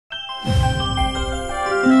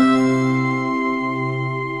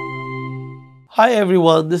Hi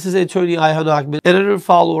everyone, this is attorney Ogmen. Another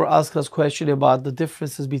follower asked us a question about the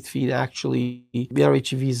differences between actually marriage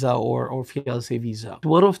visa or fiancé visa.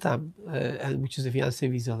 One of them, which is a fiancé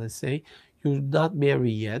visa, let's say, you're not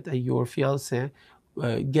married yet and your fiancé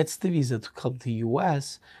gets the visa to come to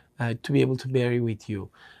US to be able to marry with you.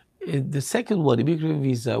 The second one, immigrant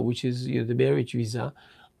visa, which is the marriage visa,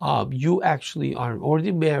 you actually are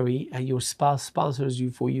already married and your spouse sponsors you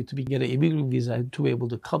for you to get an immigrant visa and to be able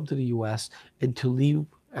to come to the US and to live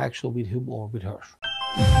actually with him or with her.